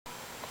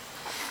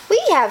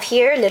we have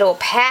here a little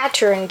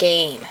pattern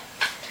game.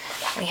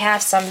 We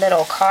have some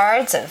little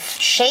cards of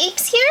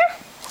shapes here,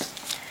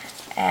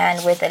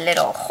 and with a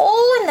little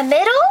hole in the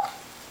middle.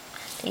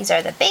 These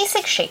are the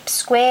basic shapes: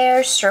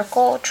 square,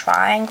 circle,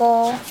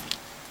 triangle,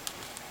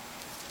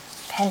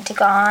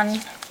 pentagon.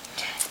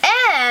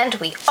 And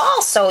we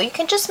also, you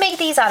can just make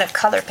these out of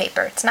color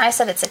paper. It's nice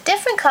that it's a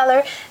different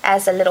color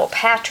as the little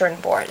pattern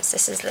boards.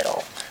 This is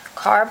little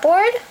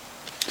cardboard,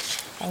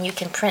 and you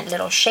can print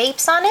little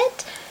shapes on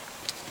it,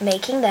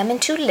 making them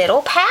into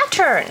little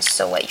patterns.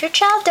 So what your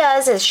child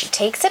does is she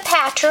takes a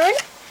pattern,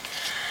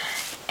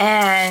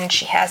 and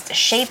she has the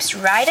shapes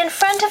right in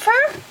front of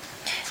her.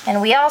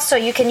 And we also,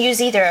 you can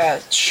use either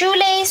a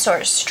shoelace or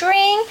a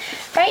string.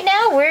 Right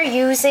now we're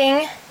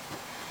using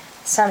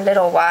some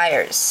little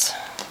wires,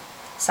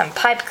 some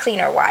pipe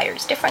cleaner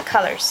wires, different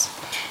colors.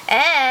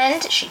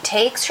 And she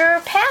takes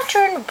her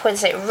pattern,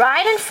 puts it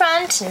right in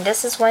front, and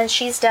this is when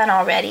she's done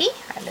already,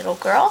 our little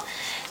girl.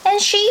 And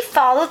she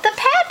followed the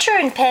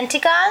pattern.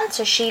 Pentagon,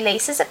 so she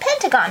laces a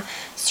pentagon.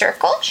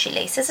 Circle, she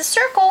laces a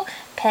circle.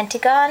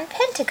 Pentagon,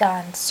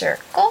 pentagon,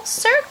 circle,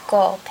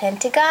 circle,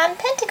 pentagon,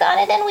 pentagon.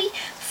 And then we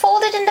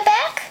fold it in the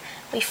back,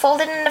 we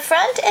fold it in the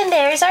front, and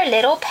there's our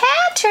little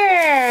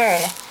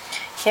pattern.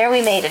 Here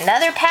we made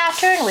another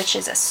pattern, which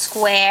is a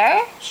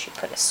square. She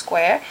put a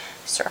square,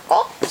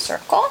 circle,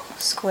 circle,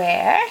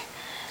 square,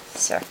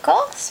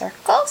 circle,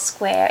 circle,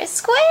 square,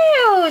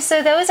 square.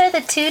 So those are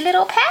the two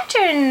little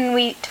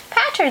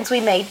patterns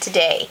we made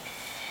today.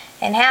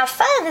 And have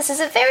fun. This is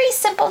a very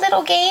simple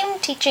little game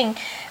teaching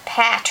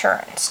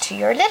patterns to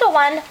your little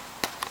one.